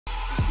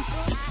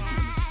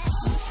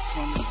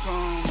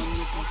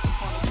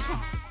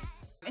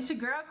It's your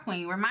girl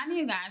Queen, reminding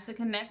you guys to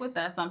connect with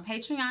us on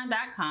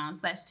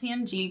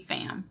patreon.com/TMG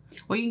Fam,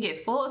 where you can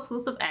get full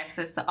exclusive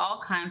access to all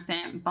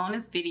content,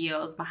 bonus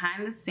videos,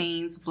 behind the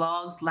scenes,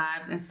 vlogs,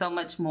 lives, and so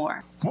much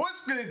more.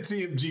 What's good,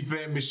 TMG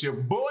Fam? It's your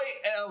boy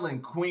L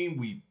and Queen.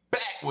 We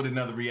back with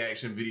another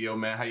reaction video,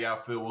 man. How y'all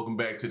feel? Welcome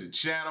back to the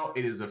channel.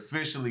 It is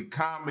officially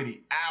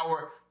comedy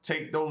hour.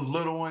 Take those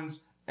little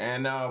ones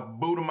and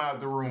boot them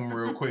out the room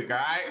real quick, all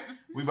right?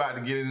 We about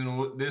to get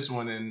into this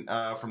one, and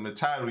from the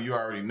title, you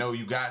already know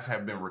you guys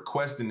have been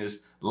requesting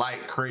this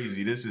like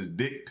crazy. This is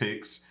Dick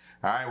Pics,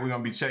 all right? We're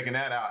gonna be checking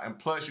that out, and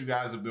plus you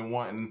guys have been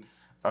wanting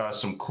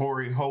some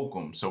Corey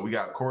Holcomb. So we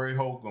got Corey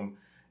Holcomb.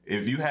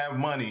 If you have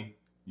money,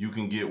 you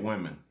can get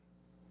women.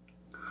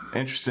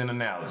 Interesting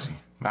analogy,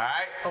 all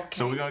right? Okay.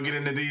 So we're gonna get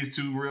into these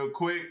two real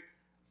quick.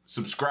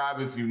 Subscribe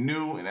if you're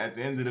new, and at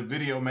the end of the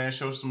video, man,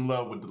 show some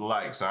love with the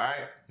likes, all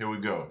right? Here we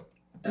go.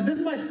 So this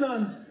is my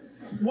son's,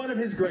 one of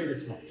his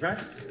greatest ones, right?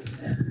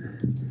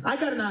 I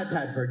got an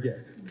iPad for a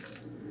gift,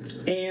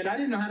 and I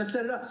didn't know how to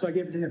set it up, so I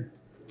gave it to him.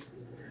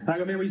 And I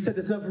go, man, will you set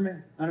this up for me?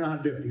 I don't know how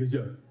to do it. He goes,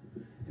 do it.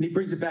 And he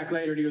brings it back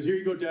later, and he goes, here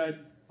you go, Dad.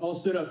 All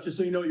set up. Just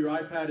so you know, your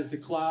iPad is the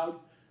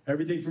cloud.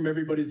 Everything from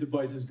everybody's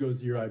devices goes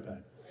to your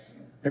iPad.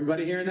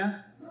 Everybody hearing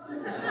that?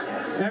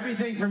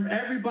 Everything from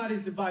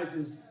everybody's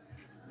devices,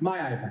 my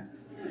iPad.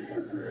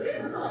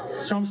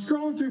 So I'm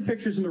scrolling through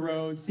pictures on the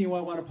road, seeing what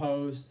I want to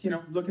post, you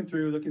know, looking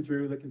through.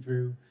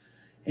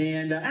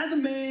 And as a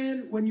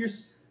man, when you're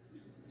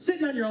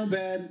sitting on your own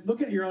bed,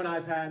 looking at your own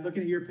iPad,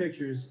 looking at your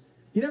pictures,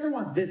 you never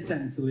want this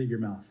sentence to leave your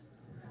mouth.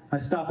 I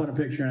stop on a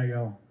picture and I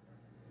go,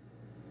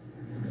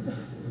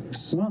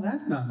 well,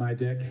 that's not my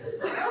dick.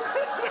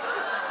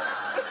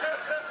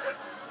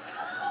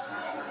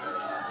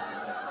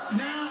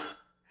 Now,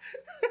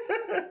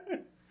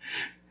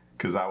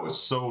 because I would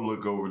so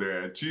look over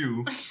there at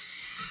you.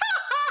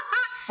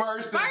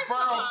 First and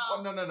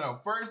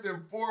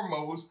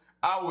foremost,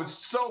 I would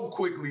so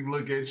quickly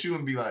look at you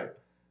and be like,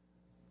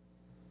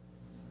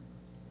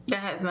 that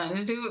has nothing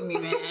to do with me,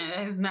 man.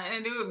 That has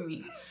nothing to do with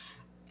me.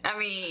 I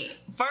mean,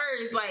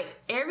 first, like,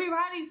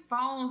 everybody's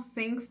phone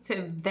syncs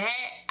to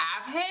that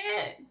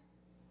iPad.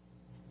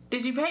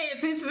 Did you pay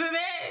attention to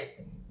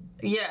that?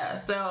 Yeah,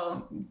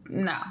 so,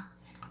 no.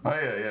 Oh,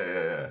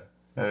 yeah.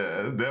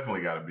 It's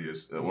definitely got to be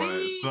one of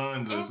his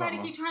sons or something.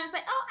 Everybody keep trying to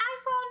say, oh,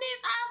 iPhone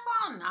this,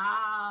 iPhone.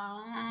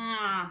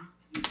 Nah.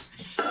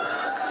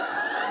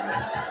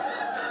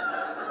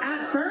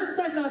 At first,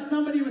 I thought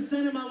somebody was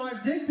sending my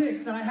wife dick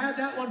pics, and I had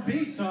that one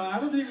beat, so I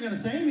wasn't even going to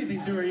say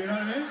anything to her, you know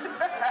what I mean?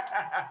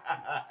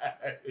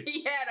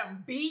 He had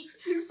him beat?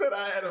 He said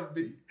I had him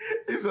beat.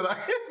 He said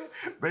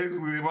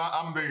basically,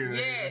 I'm bigger than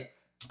yes.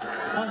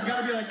 I was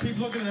going to be like, keep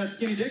looking at that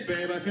skinny dick,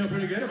 babe. I feel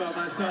pretty good about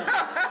myself.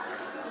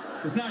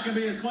 It's not going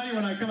to be as funny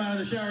when I come out of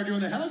the shower doing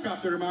the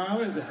helicopter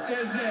tomorrow, is it?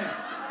 Is it?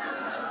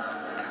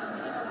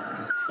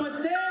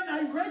 But then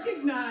I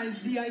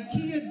recognized the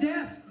IKEA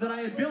desk that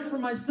I had built for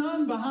my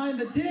son behind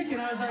the dick,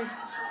 and I was like,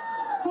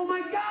 oh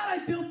my God, I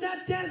built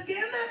that desk and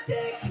that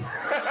dick!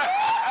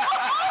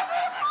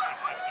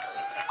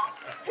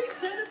 He's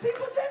sending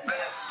people dick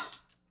pics!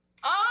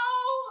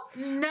 Oh,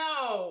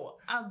 no!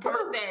 I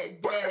built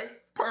that desk.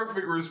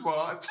 Perfect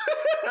response.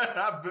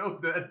 I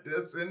built that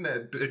desk and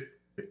that dick.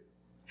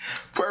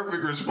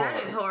 Perfect response.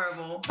 That is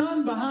horrible.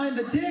 Son behind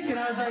the dick, and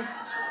I was like,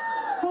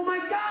 oh my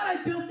God, I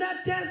built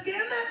that desk and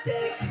that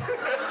dick!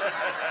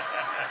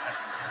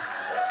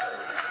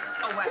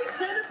 Oh, wow. He's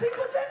sending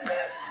people dick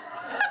pics!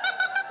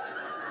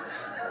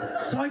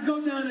 So I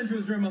go down into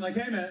his room, I'm like,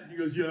 hey man. He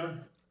goes, yeah.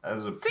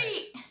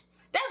 See,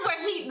 that's where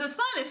the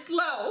son is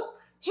slow.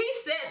 He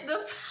set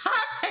the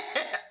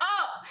iPad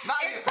up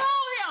and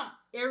told him,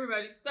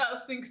 everybody's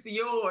stuff syncs to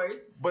yours.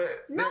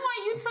 But no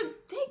one you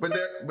took dick pics.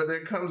 But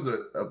there comes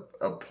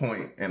a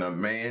point in a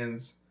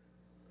man's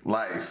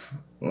life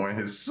when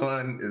his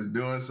son is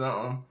doing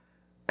something,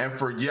 and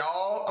for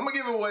y'all, I'm gonna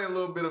give away a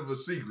little bit of a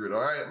secret,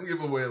 all right? I'm gonna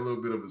give away a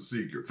little bit of a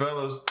secret.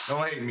 Fellas,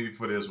 don't hate me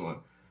for this one.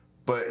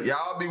 But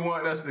y'all be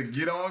wanting us to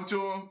get on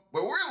to him,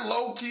 but we're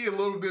low-key a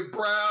little bit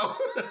proud.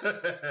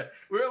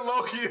 We're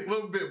low-key a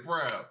little bit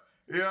proud.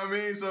 You know what I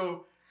mean?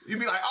 So you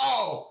be like,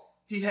 oh,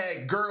 he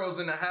had girls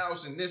in the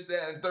house and this,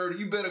 that, and 30.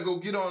 You better go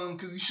get on him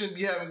because he shouldn't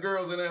be having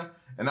girls in there.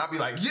 And I'll be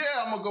like,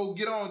 yeah, I'm going to go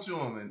get on to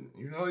him. And,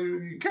 you know,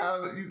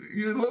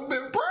 you're a little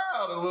bit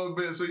proud a little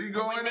bit. So you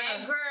go in there.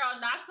 That girl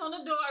knocks on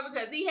the door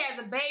because he has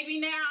a baby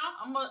now.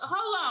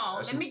 Hold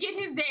on. Let me get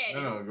his daddy.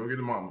 No, go get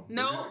the mama.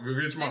 No. Go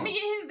get your mama. Let me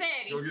get his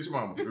daddy. Go get your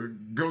mama.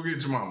 Go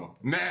get your mama.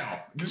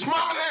 Now. Get your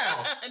mama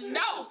now.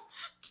 No.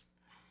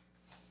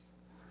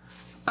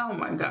 Oh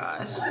my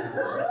gosh.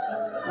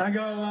 I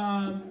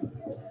go,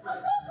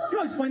 you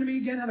know, explain to me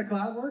again how the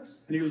cloud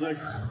works? And he was like,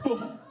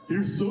 oh,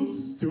 you're so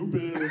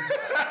stupid. And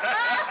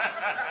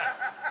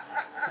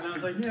I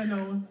was like, yeah,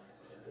 no,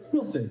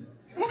 we'll see.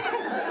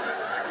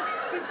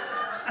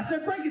 I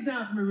said, break it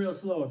down for me real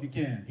slow if you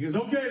can. He goes,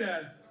 okay,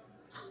 Dad.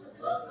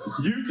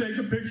 You take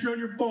a picture on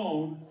your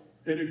phone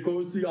and it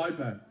goes to the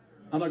iPad.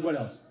 I'm like, what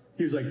else?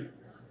 He was like,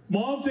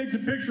 Mom takes a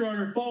picture on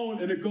her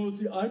phone and it goes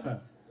to the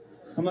iPad.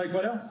 I'm like,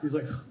 what else? He's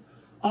like,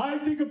 I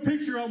take a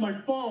picture on my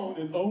phone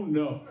and oh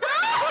no.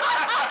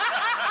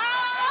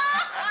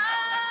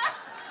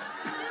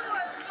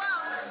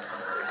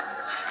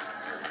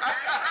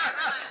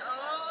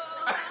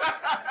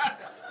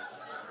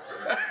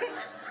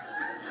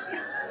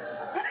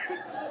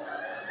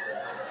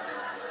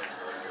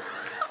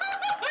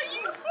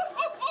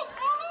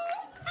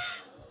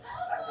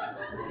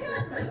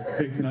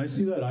 Hey, can I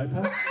see that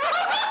iPad?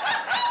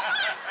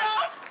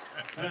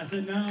 And I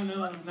said, no,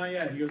 not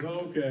yet. He goes,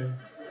 oh, okay.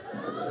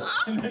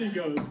 And then he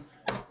goes,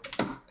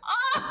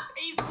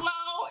 he's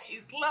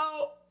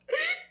slow.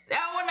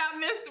 That one I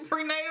missed the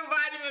prenatal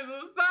vitamins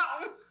or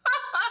something.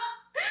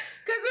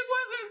 Because it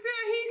wasn't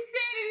until he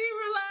said it, he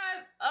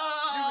realized,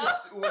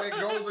 When it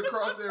goes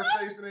across their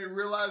face and they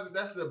realize that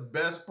that's the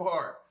best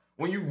part.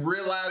 When you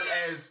realize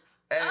as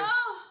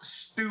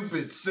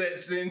stupid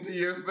sets into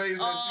your face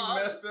that you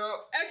messed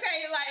up.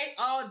 Okay, like,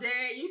 oh,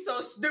 Dad, you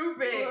so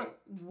stupid.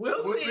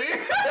 We'll see.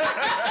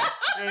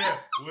 Yeah,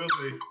 we'll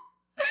see.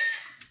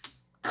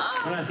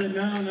 And I said,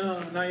 no,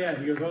 not yet.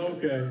 He goes, oh,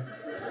 okay.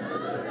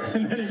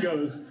 And then he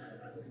goes,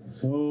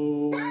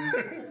 so,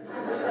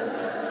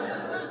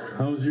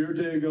 how's your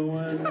day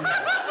going?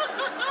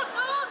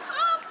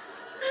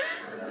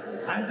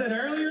 I said,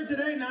 earlier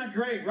today, not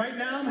great. Right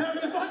now, I'm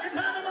having a fucking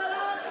time of my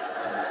life.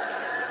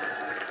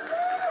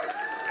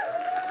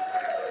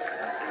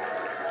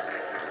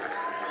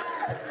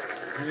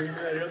 And he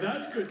goes,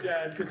 that's good,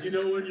 Dad, because you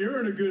know when you're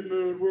in a good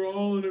mood, we're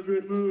all in a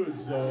good mood,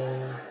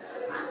 so.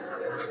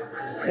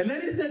 And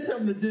then he said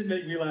something that did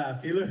make me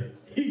laugh.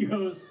 He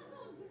goes,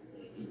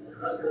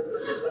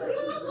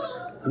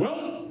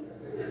 well,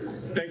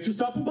 thanks for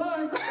stopping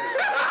by.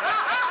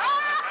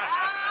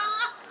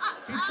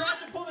 He tried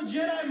to pull a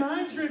Jedi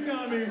mind trick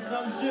on me or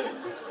some shit.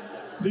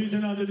 These are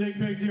not the dick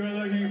pics you were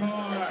looking for.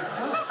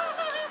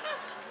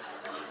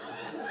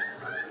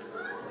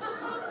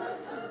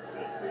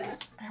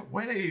 At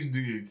what age do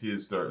your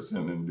kids start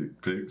sending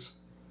dick pics?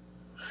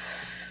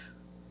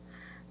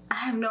 I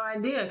have no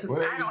idea because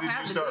I don't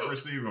have did you start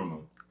receiving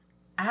them?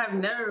 I have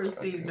never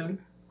received them.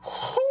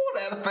 Oh,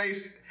 that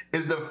face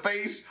is the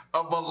face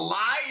of a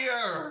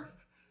liar.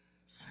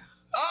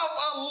 Of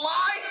a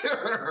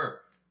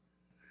liar.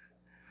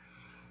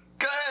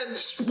 Go ahead and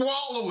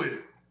swallow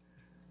it.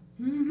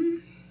 Mm-hmm.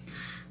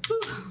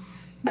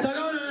 So I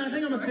go, no, I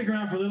think I'm gonna stick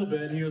around for a little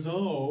bit. And he goes,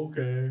 oh,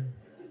 okay.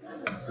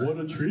 What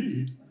a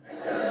treat.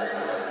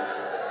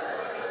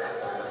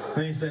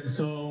 And he said,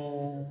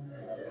 so,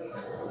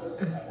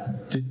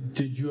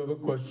 did you have a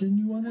question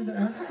you wanted to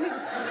ask me?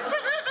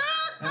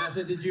 And I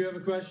said, did you have a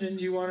question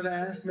you wanted to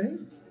ask me?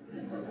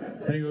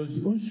 And he goes,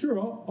 well, sure,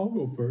 I'll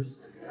go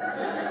first.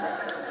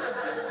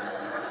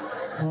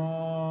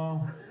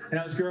 And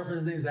his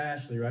girlfriend's name's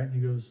Ashley, right? And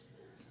he goes,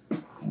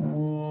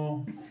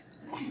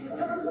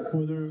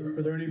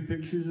 are there any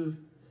pictures of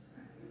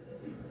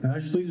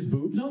Ashley's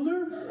boobs on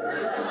there?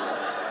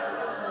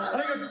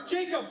 And I go,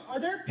 Jacob, are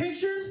there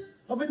pictures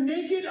of a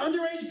naked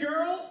underage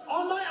girl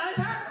on my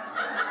iPad?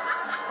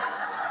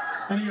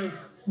 And he goes,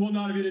 well,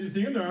 not if you didn't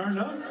see him, there are,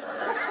 no.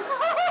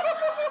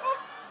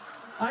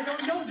 I go,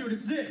 no, dude,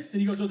 it's this.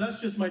 And he goes, well, that's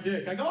just my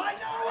dick. I go, I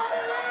know what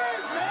it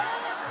is, man!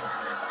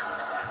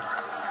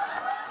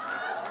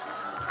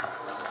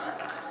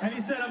 And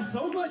he said, I'm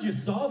so glad you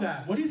saw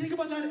that. What do you think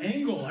about that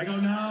angle? I go,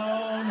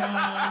 no.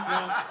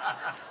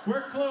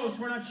 We're close.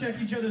 We're not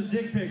checking each other's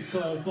dick pics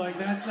close. Like,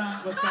 that's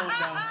not what's going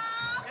on.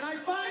 And I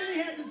finally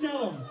had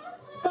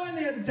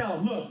to tell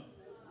him, look,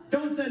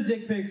 don't send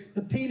dick pics.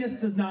 The penis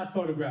does not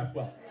photograph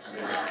well.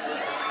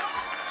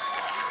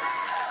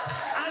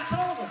 I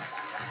told him,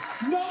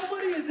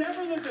 nobody has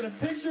ever looked at a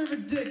picture of a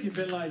dick and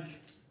been like,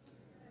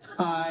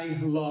 I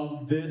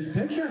love this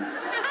picture.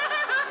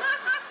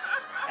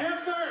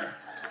 Ever.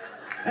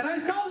 And I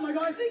told him, I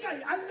go,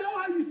 I know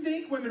how you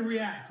think women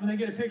react when they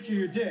get a picture of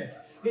your dick.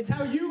 It's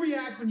how you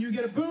react when you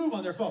get a boob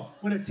on their phone.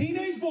 When a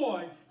teenage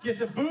boy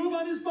gets a boob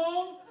on his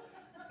phone,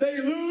 they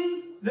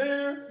lose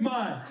their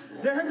mind.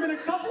 There have been a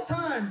couple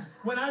times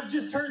when I've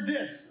just heard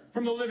this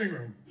from the living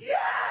room.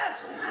 Yes!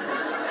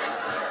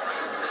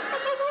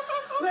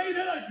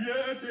 They're like,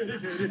 yeah, titty.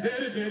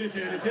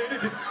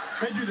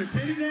 They do the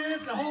titty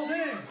dance, the whole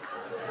thing.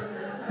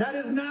 That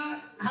is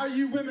not how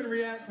you women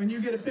react when you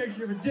get a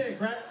picture of a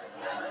dick, right?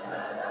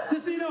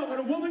 Just so you know, when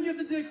a woman gets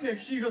a dick pic,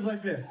 she goes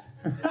like this.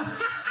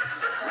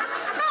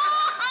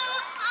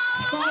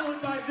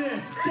 Followed by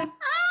this. I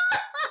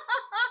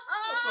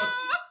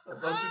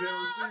thought you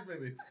didn't receive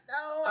any.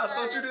 No, I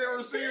thought you didn't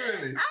receive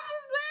any. I'm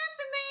just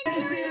laughing,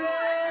 man.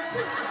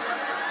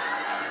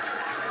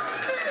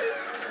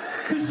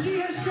 Because she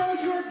has showed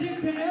your dick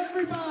to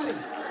everybody.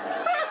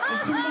 And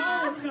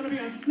tomorrow it's going to be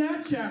on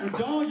Snapchat with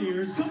dog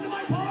ears. Come to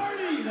my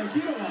party. Like,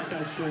 you don't want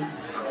that shit.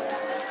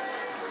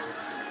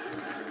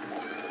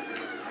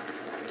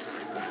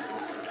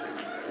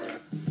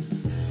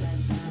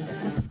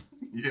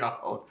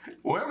 Y'all,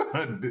 women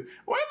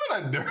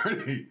are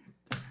dirty.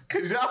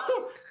 Cause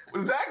y'all,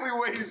 exactly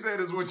what he said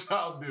is what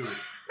y'all do.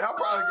 Y'all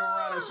probably go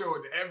around and show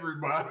it to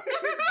everybody.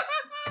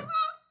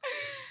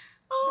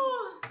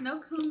 Oh, no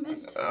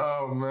comment.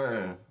 Oh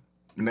man.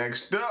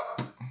 Next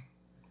up.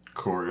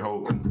 Corey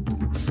Holcomb.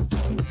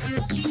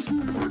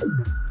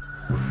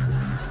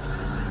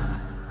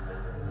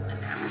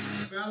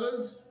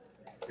 Fellas,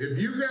 if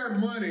you got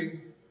money,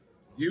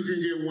 you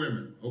can get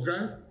women,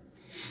 okay?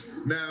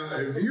 Now,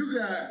 if you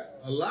got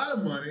a lot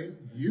of money,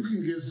 you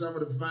can get some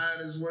of the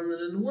finest women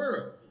in the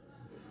world.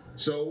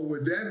 So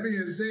with that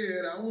being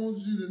said, I want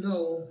you to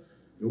know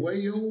the way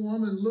your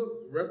woman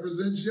look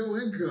represents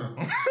your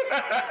income.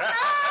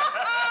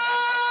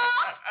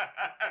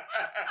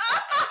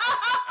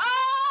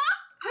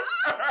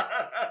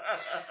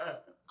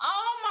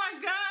 Oh my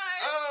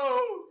God.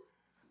 Oh,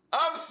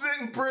 I'm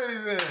sitting pretty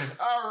then.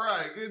 All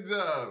right, good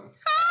job.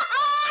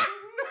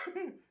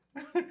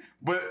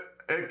 But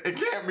it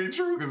can't be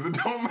true because it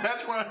don't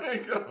match my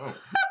income.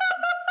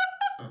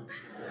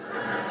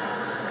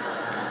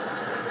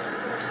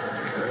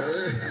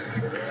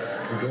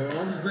 So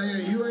I'm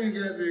saying you ain't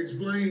got to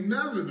explain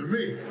nothing to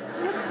me.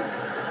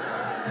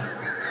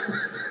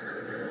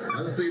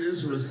 I see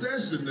this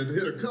recession that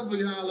hit a couple of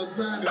y'all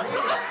upside the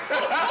head.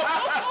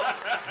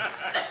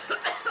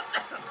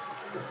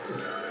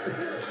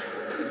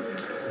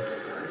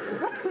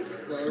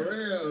 For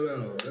real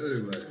though.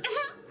 Anyway.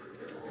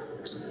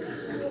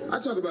 I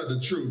talk about the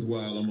truth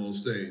while I'm on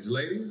stage.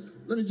 Ladies,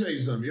 let me tell you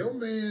something. Your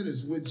man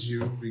is with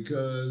you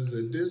because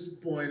at this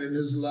point in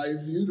his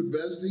life, you the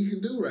best he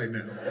can do right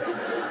now.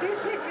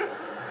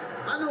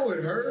 I know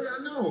it hurt, I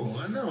know.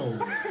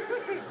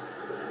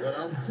 But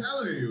I'm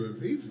telling you,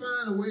 if he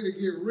find a way to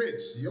get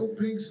rich, your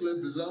pink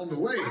slip is on the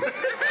way.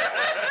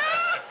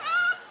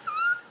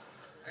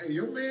 Hey,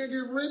 your man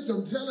get rich,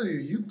 I'm telling you,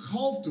 you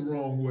cough the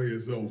wrong way,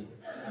 it's over.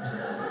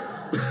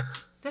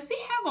 Does he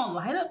have on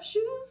light up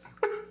shoes?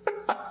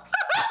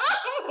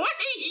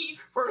 Wait.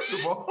 First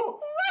of all,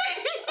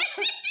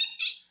 Wait.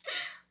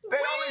 they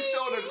only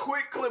showed a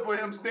quick clip of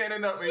him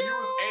standing up, and you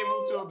was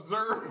able to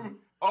observe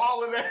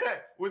all of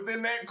that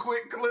within that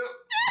quick clip.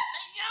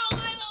 Yo,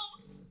 light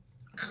ups.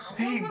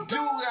 He do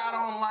got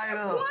on light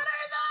up. What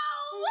are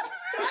those?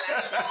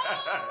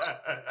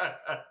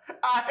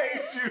 I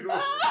hate you.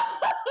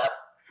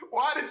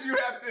 Why did you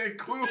have to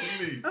include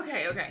me?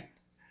 Okay.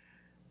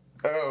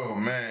 Oh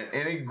man,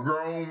 any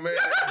grown man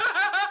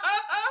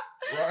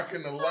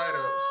rocking the light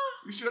ups.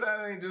 You sure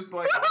that ain't just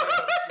like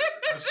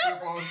a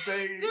strip on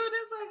stage? Dude,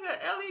 it's like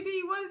a LED.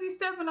 What is he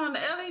stepping on? The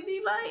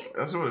LED light?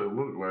 That's what it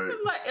looked like.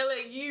 It's like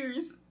LA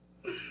gears.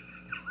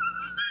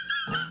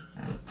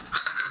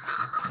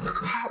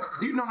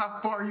 You know how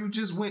far you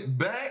just went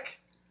back?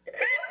 I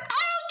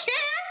don't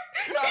care.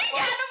 He got them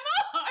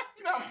on.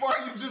 You know how far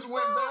you just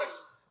went back?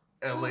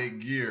 LA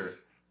gear.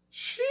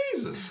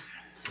 Jesus.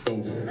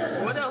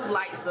 What else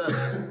lights up?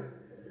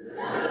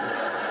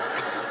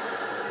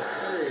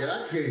 Hey,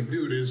 I can't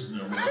do this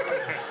no more.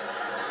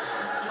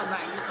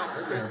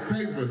 I got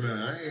paper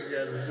now. I ain't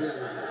got to do it.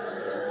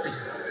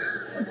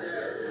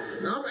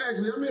 Now, I'm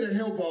here to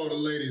help all the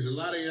ladies. A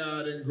lot of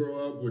y'all didn't grow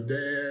up with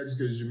dads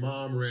because your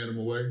mom ran them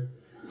away.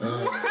 No,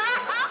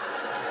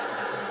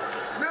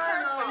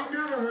 you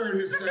never heard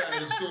his side of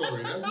the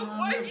story. That's why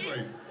I'm here for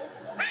you.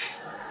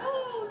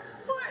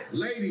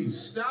 Ladies,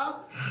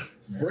 stop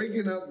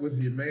breaking up with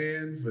your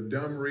man for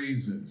dumb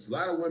reasons. A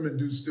lot of women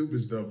do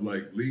stupid stuff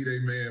like leave a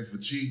man for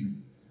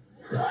cheating.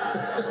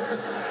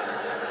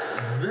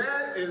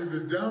 That is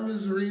the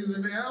dumbest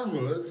reason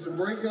ever to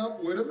break up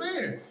with a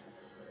man.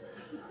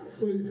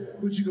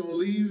 What, you gonna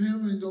leave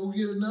him and go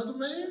get another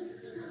man?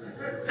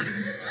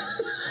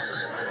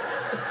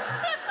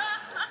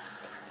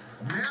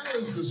 Now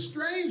it's a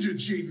stranger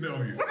cheating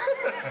on you.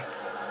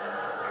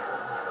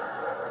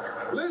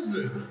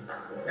 Listen,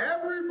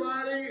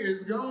 everybody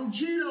is gonna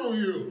cheat on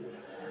you.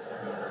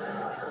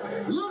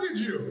 Look at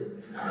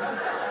you.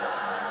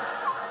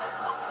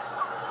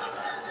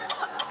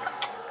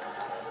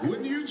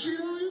 Wouldn't you cheat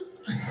on you?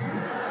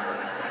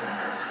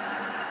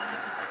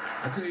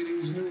 I tell you,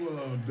 these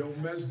new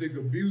domestic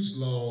abuse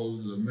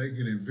laws are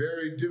making it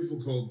very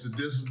difficult to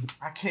discipline.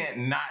 I can't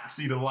not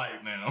see the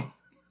light now.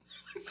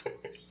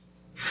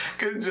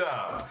 Good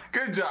job.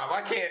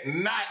 I can't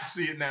not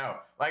see it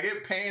now. Like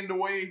it panned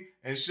away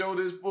and showed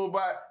his full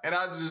body, and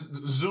I just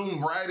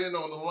zoomed right in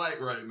on the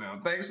light right now.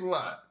 Thanks a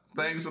lot.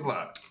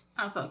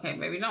 That's okay,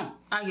 baby. Don't.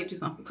 I'll get you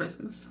something for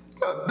Christmas.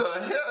 What the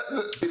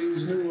hell?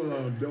 These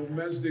new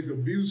domestic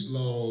abuse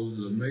laws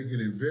are making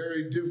it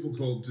very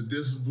difficult to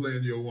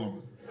discipline your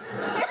woman.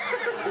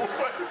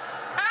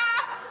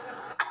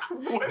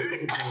 What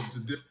did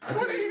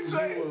he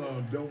say?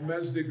 New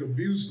domestic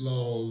abuse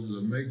laws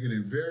are making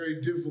it very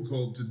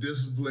difficult to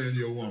discipline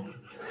your woman.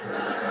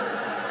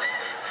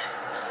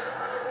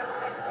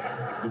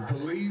 The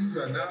police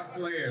are not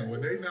playing.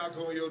 When they knock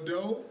on your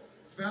door,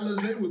 fellas,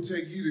 they will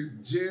take you to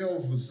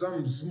jail for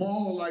something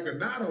small like a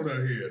knot on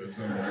her head or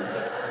something like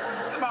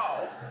that.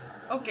 Small.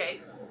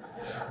 Okay.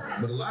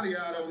 But a lot of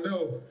y'all don't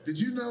know. Did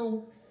you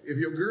know if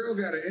your girl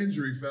got an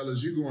injury,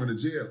 fellas, you going to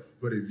jail.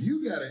 But if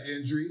you got an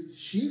injury,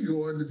 she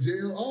going to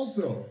jail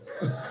also.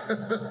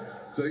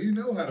 So you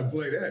know how to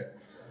play that.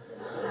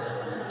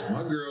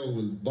 My girl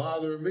was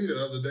bothering me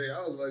the other day.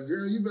 I was like,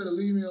 girl, you better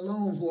leave me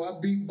alone before I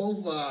beat both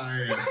of our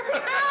ass.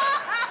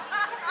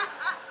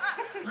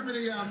 How many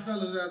of y'all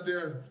fellas out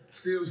there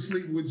still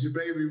sleep with your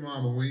baby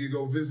mama when you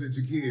go visit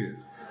your kid?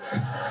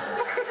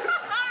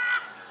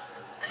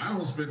 I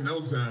don't spend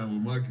no time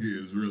with my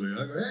kids, really.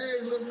 I go,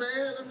 hey, little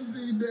man, let me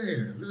see you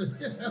dance.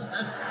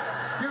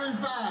 Give me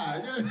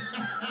 5.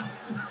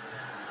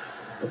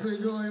 I've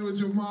been going here with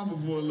your mama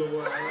for a little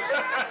while.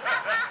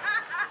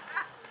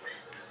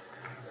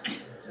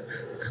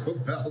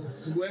 Come out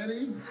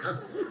sweaty.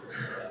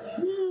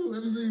 Woo,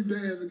 let me see you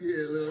dance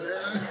again, little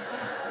man.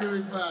 Give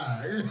me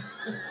 5.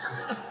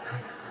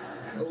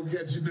 I'll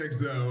catch you next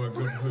time I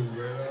come through,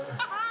 man.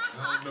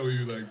 I don't know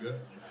you like that.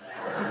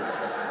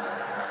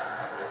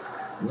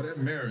 Well, that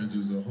marriage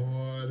is a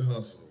hard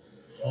hustle.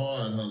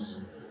 Hard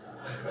hustle.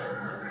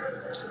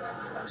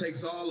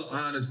 Takes all the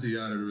honesty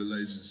out of the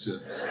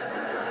relationships.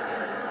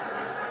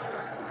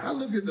 I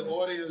look at the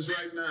audience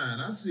right now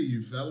and I see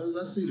you fellas.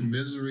 I see the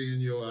misery in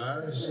your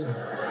eyes.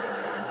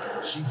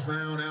 She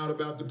found out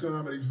about the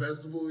comedy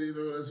festival, you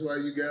know, that's why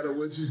you got her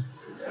with you.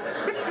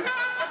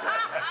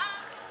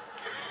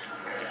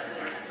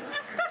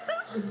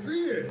 I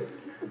see it.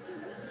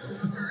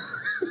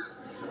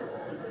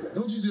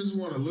 Don't you just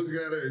want to look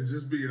at her and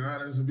just be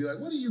honest and be like,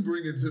 what are you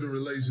bringing to the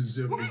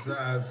relationship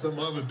besides some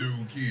other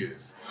dude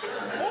kids?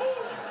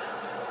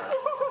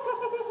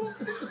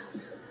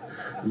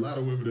 A lot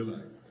of women are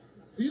like,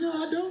 you know,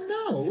 I don't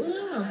know. What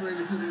am I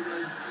bringing to the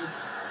relationship?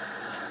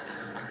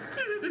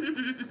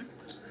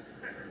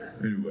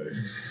 Anyway,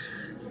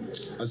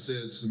 I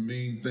said some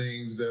mean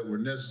things that were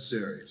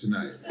necessary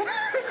tonight.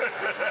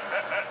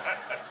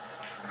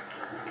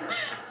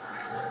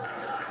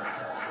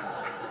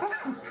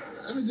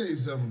 Let me tell you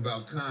something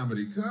about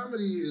comedy.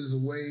 Comedy is a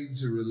way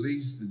to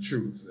release the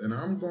truth. And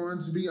I'm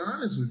going to be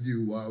honest with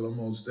you while I'm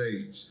on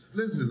stage.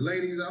 Listen,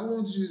 ladies, I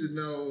want you to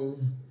know,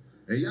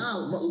 and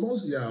y'all,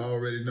 most of y'all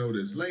already know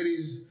this.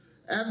 Ladies,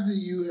 after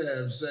you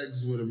have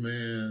sex with a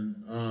man,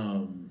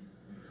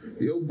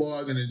 your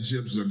bargaining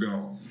chips are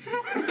gone.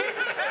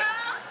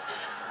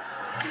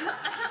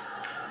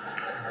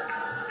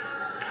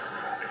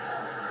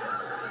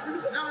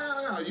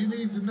 You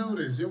need to know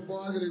this. Your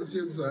bargaining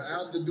chips are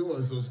out the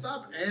door, so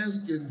stop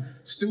asking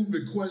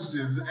stupid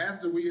questions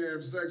after we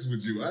have sex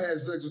with you. I had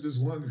sex with this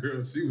one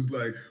girl. She was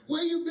like,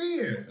 where you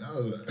been? I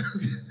was like,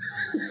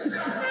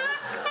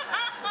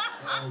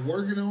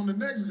 working on the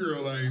next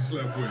girl I ain't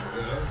slept with.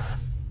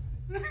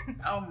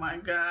 Oh my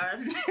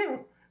gosh.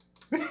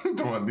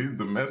 These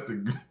domestic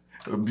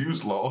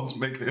abuse laws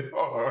make it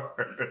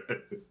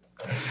hard.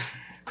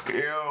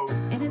 Yo,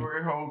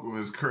 Corey Holcomb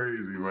is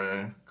crazy,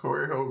 man.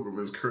 Corey Holcomb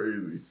is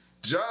crazy.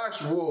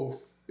 Josh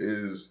Wolf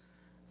is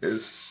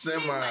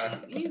semi.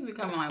 He's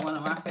becoming like one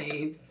of my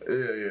faves.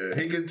 Yeah.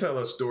 He can tell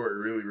a story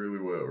really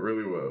well.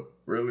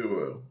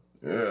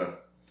 Yeah.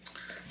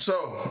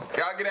 So,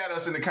 y'all get at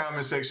us in the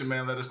comment section,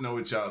 man. Let us know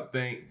what y'all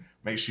think.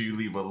 Make sure you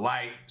leave a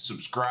like,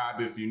 subscribe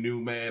if you're new,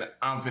 man.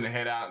 I'm finna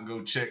head out and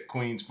go check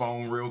Queen's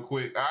phone real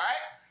quick, all right?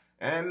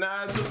 And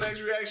until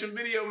next reaction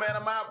video, man,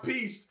 I'm out.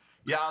 Peace.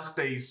 Y'all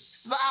stay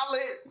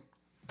solid.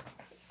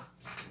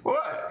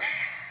 What?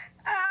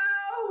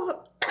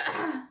 Oh.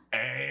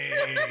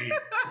 Hey.